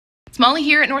Molly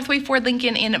here at Northway Ford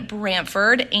Lincoln in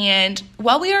Brantford, and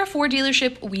while we are a Ford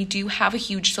dealership, we do have a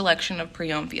huge selection of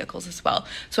pre-owned vehicles as well.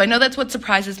 So I know that's what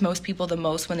surprises most people the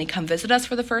most when they come visit us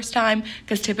for the first time,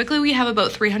 because typically we have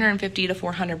about 350 to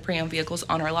 400 pre-owned vehicles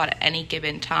on our lot at any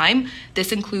given time.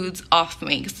 This includes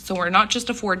off-makes, so we're not just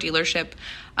a Ford dealership.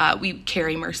 We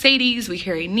carry Mercedes, we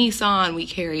carry Nissan, we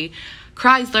carry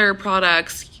Chrysler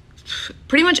products.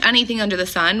 Pretty much anything under the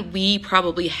sun, we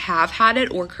probably have had it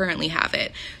or currently have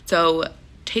it. So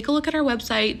take a look at our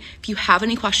website. If you have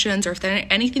any questions or if there's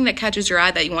anything that catches your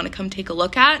eye that you want to come take a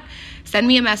look at, send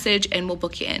me a message and we'll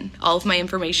book you in. All of my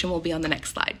information will be on the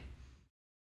next slide.